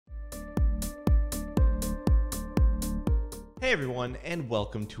Hey everyone, and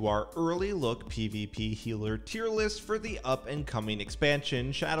welcome to our early look PvP healer tier list for the up and coming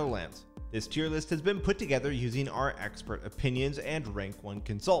expansion Shadowlands. This tier list has been put together using our expert opinions and rank 1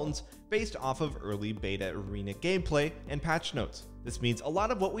 consultants based off of early beta arena gameplay and patch notes. This means a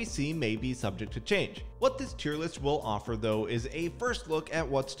lot of what we see may be subject to change. What this tier list will offer though is a first look at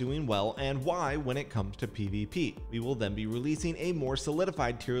what's doing well and why when it comes to PvP. We will then be releasing a more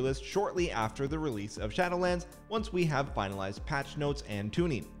solidified tier list shortly after the release of Shadowlands once we have finalized patch notes and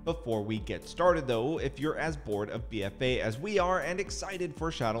tuning. Before we get started though, if you're as bored of BFA as we are and excited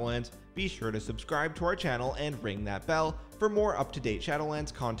for Shadowlands, be sure to subscribe to our channel and ring that bell for more up-to-date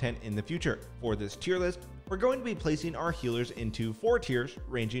Shadowlands content in the future. For this tier list, we're going to be placing our healers into 4 tiers,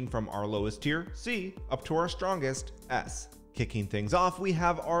 ranging from our lowest tier, C, up to our strongest, S. Kicking things off, we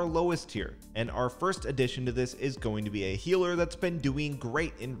have our lowest tier, and our first addition to this is going to be a healer that's been doing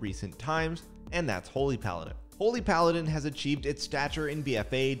great in recent times, and that's Holy Paladin. Holy Paladin has achieved its stature in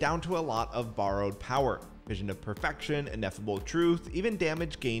BFA down to a lot of borrowed power. Vision of Perfection, Ineffable Truth, even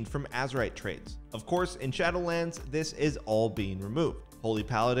damage gained from Azerite traits. Of course, in Shadowlands, this is all being removed. Holy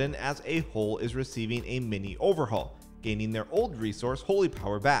Paladin as a whole is receiving a mini overhaul, gaining their old resource Holy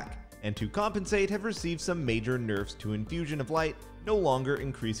Power back, and to compensate have received some major nerfs to Infusion of Light, no longer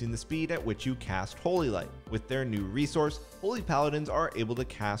increasing the speed at which you cast Holy Light. With their new resource, Holy Paladins are able to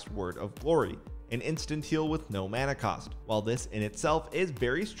cast Word of Glory, an instant heal with no mana cost. While this in itself is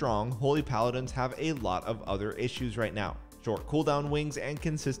very strong, Holy Paladins have a lot of other issues right now. Short cooldown wings and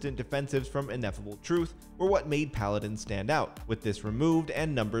consistent defensives from Ineffable Truth were what made Paladin stand out. With this removed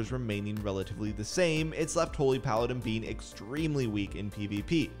and numbers remaining relatively the same, it's left Holy Paladin being extremely weak in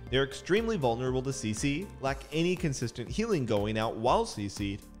PvP. They're extremely vulnerable to CC, lack any consistent healing going out while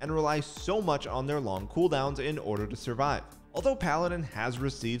CC'd, and rely so much on their long cooldowns in order to survive. Although Paladin has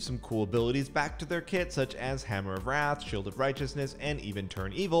received some cool abilities back to their kit such as Hammer of Wrath, Shield of Righteousness, and even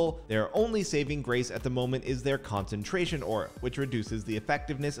Turn Evil, their only saving grace at the moment is their Concentration Aura, which reduces the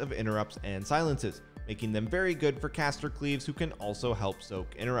effectiveness of interrupts and silences, making them very good for caster cleaves who can also help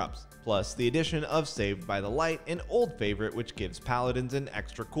soak interrupts. Plus the addition of Saved by the Light, an old favorite which gives paladins an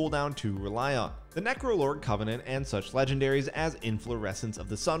extra cooldown to rely on. The Necrolord Covenant and such legendaries as Inflorescence of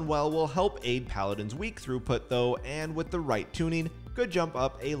the Sunwell will help aid paladins' weak throughput though, and with the right tuning, could jump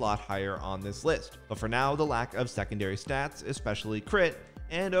up a lot higher on this list. But for now, the lack of secondary stats, especially crit,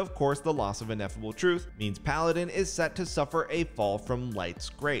 and of course the loss of Ineffable Truth, means Paladin is set to suffer a fall from Light's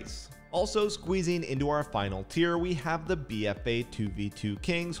grace. Also squeezing into our final tier, we have the BFA 2v2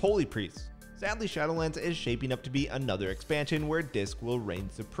 Kings Holy Priests. Sadly, Shadowlands is shaping up to be another expansion where Disc will reign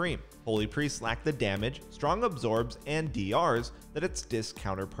supreme. Holy Priests lack the damage, strong absorbs, and DRs that its Disc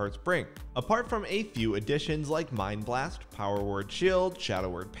counterparts bring. Apart from a few additions like Mind Blast, Power Word Shield, Shadow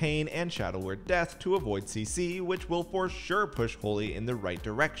Word Pain, and Shadow Word Death to avoid CC, which will for sure push Holy in the right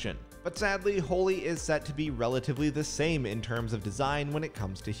direction. But sadly, Holy is set to be relatively the same in terms of design when it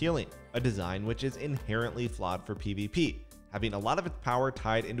comes to healing, a design which is inherently flawed for PvP. Having a lot of its power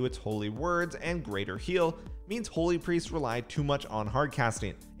tied into its holy words and greater heal means Holy Priests rely too much on hard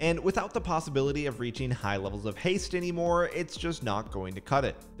casting, and without the possibility of reaching high levels of haste anymore, it's just not going to cut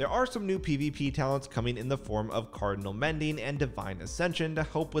it. There are some new PvP talents coming in the form of Cardinal Mending and Divine Ascension to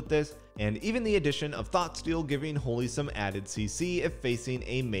help with this, and even the addition of Thoughtsteal giving Holy some added CC if facing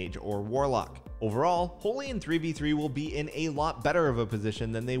a mage or warlock. Overall, Holy in 3v3 will be in a lot better of a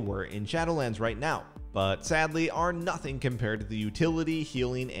position than they were in Shadowlands right now, but sadly are nothing compared to the utility,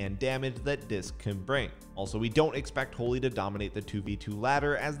 healing, and damage that Disc can bring. Also, we don't expect Holy to dominate the 2v2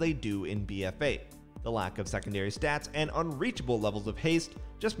 ladder as they do in BFA. The lack of secondary stats and unreachable levels of haste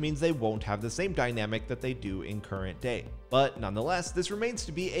just means they won't have the same dynamic that they do in current day. But nonetheless, this remains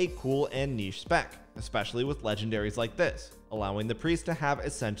to be a cool and niche spec, especially with legendaries like this, allowing the priest to have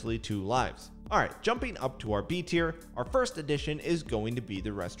essentially 2 lives. Alright, jumping up to our B tier, our first addition is going to be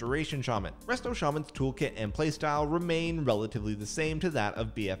the Restoration Shaman. Resto Shaman's toolkit and playstyle remain relatively the same to that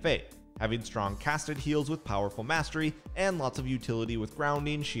of BFA, having strong casted heals with powerful mastery and lots of utility with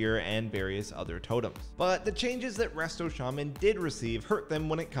grounding, shear, and various other totems. But the changes that Resto Shaman did receive hurt them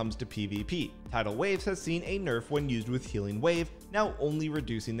when it comes to PvP. Tidal Waves has seen a nerf when used with Healing Wave, now only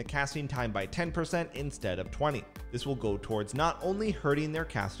reducing the casting time by 10% instead of 20%. This will go towards not only hurting their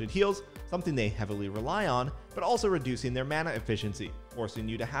casted heals, something they heavily rely on, but also reducing their mana efficiency, forcing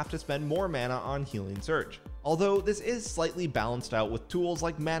you to have to spend more mana on Healing Surge. Although this is slightly balanced out with tools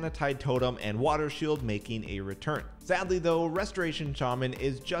like Mana Tide Totem and Water Shield making a return. Sadly though, Restoration Shaman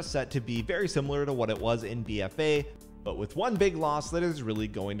is just set to be very similar to what it was in BFA, but with one big loss that is really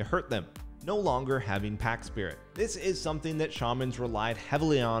going to hurt them: no longer having Pack Spirit. This is something that Shamans relied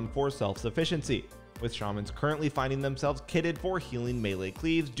heavily on for self-sufficiency. with shamans currently finding themselves kitted for healing melee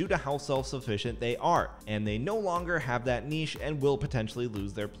cleaves due to how self-sufficient they are, and they no longer have that niche and will potentially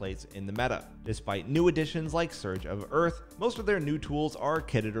lose their place in the meta. Despite new additions like Surge of Earth, most of their new tools are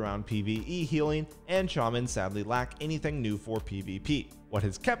kitted around PvE healing, and shamans sadly lack anything new for PvP. What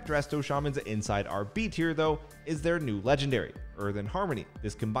has kept resto shamans inside our B tier though is their new legendary, Earthen Harmony.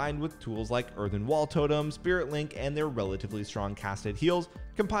 This combined with tools like Earthen Wall Totem, Spirit Link, and their relatively strong casted heals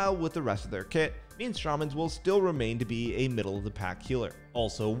compiled with the rest of their kit means shamans will still remain to be a middle of the pack healer.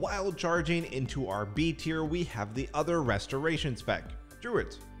 Also wild charging into our B tier, we have the other restoration spec,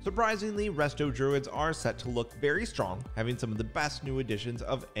 druids. Surprisingly, resto druids are set to look very strong, having some of the best new additions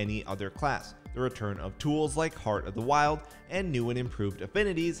of any other class. The return of tools like Heart of the Wild and new and improved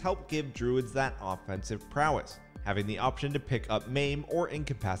affinities help give druids that offensive prowess. Having the option to pick up Maim or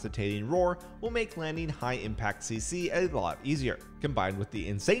Incapacitating Roar will make landing high impact CC a lot easier. Combined with the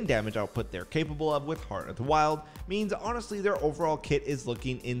insane damage output they're capable of with Heart of the Wild means honestly their overall kit is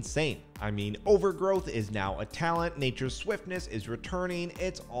looking insane. I mean, Overgrowth is now a talent, Nature's Swiftness is returning,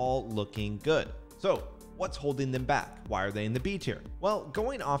 it's all looking good. So what's holding them back? Why are they in the B tier? Well,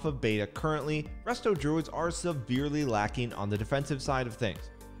 going off of beta currently, resto druids are severely lacking on the defensive side of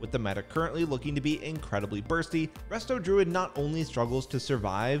things. With the meta currently looking to be incredibly bursty, resto druid not only struggles to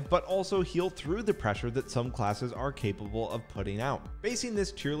survive, but also heal through the pressure that some classes are capable of putting out. Basing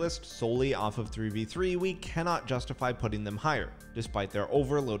this tier list solely off of 3v3, we cannot justify putting them higher, despite their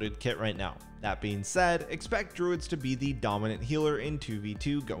overloaded kit right now. That being said, expect druids to be the dominant healer in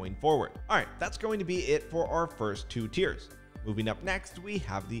 2v2 going forward. Alright, that's going to be it for our first two tiers. Moving up next, we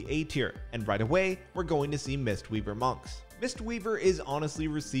have the A tier, and right away, we're going to see mistweaver monks. Mistweaver is honestly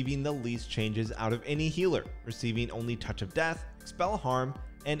receiving the least changes out of any healer, receiving only Touch of Death, Expel Harm,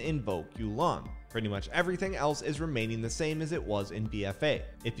 and Invoke Yulon. Pretty much everything else is remaining the same as it was in BFA.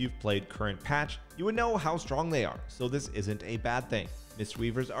 If you've played current patch, you would know how strong they are, so this isn't a bad thing.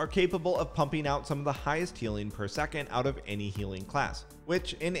 Mistweavers are capable of pumping out some of the highest healing per second out of any healing class,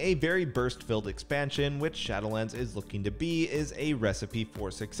 which in a very burst-filled expansion, which Shadowlands is looking to be, is a recipe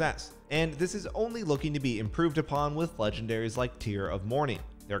for success. And this is only looking to be improved upon with legendaries like Tear of Mourning.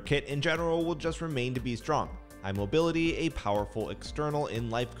 Their kit in general will just remain to be strong. High mobility, a powerful external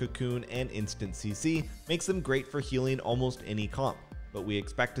in Life Cocoon, and instant CC makes them great for healing almost any comp, but we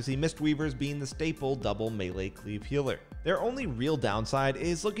expect to see Mistweavers being the staple double melee cleave healer. Their only real downside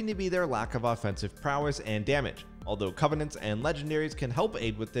is looking to be their lack of offensive prowess and damage, although Covenants and Legendaries can help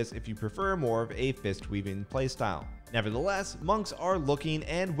aid with this if you prefer more of a fist weaving playstyle. Nevertheless, monks are looking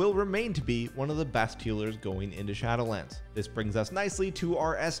and will remain to be one of the best healers going into Shadowlands. This brings us nicely to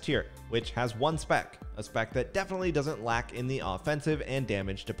our S tier, which has one spec, a spec that definitely doesn't lack in the offensive and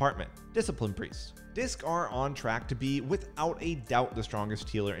damage department, Discipline Priests. Disc are on track to be without a doubt the strongest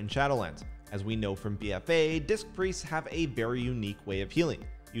healer in Shadowlands. As we know from BFA, Disc Priests have a very unique way of healing,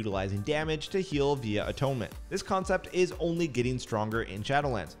 utilizing damage to heal via atonement. This concept is only getting stronger in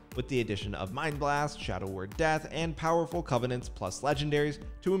Shadowlands, with the addition of Mind Blast, Shadow Word Death, and powerful Covenants plus Legendaries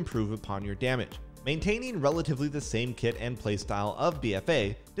to improve upon your damage. Maintaining relatively the same kit and playstyle of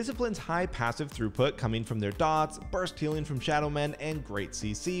BFA, Discipline's high passive throughput coming from their dots, burst healing from Shadowmen, and great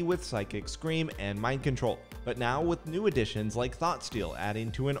CC with Psychic Scream and Mind Control. But now with new additions like Thoughtsteal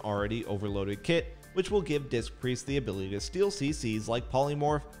adding to an already overloaded kit, which will give Disc Priest the ability to steal CCs like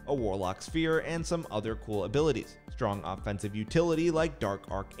Polymorph, a Warlock Sphere, and some other cool abilities. Strong offensive utility like Dark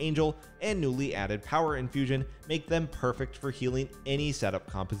Archangel and newly added Power Infusion make them perfect for healing any setup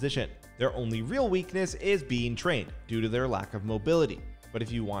composition. Their only real weakness is being trained due to their lack of mobility. But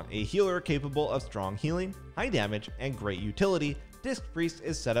if you want a healer capable of strong healing, high damage, and great utility, Disc Priest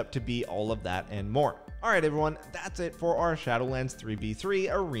is set up to be all of that and more. Alright everyone, that's it for our Shadowlands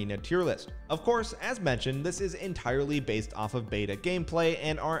 3v3 arena tier list. Of course, as mentioned, this is entirely based off of beta gameplay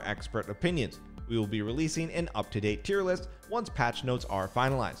and our expert opinions. We will be releasing an up-to-date tier list once patch notes are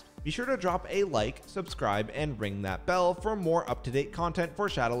finalized. Be sure to drop a like, subscribe, and ring that bell for more up-to-date content for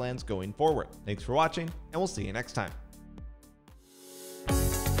Shadowlands going forward. Thanks for watching, and we'll see you next time.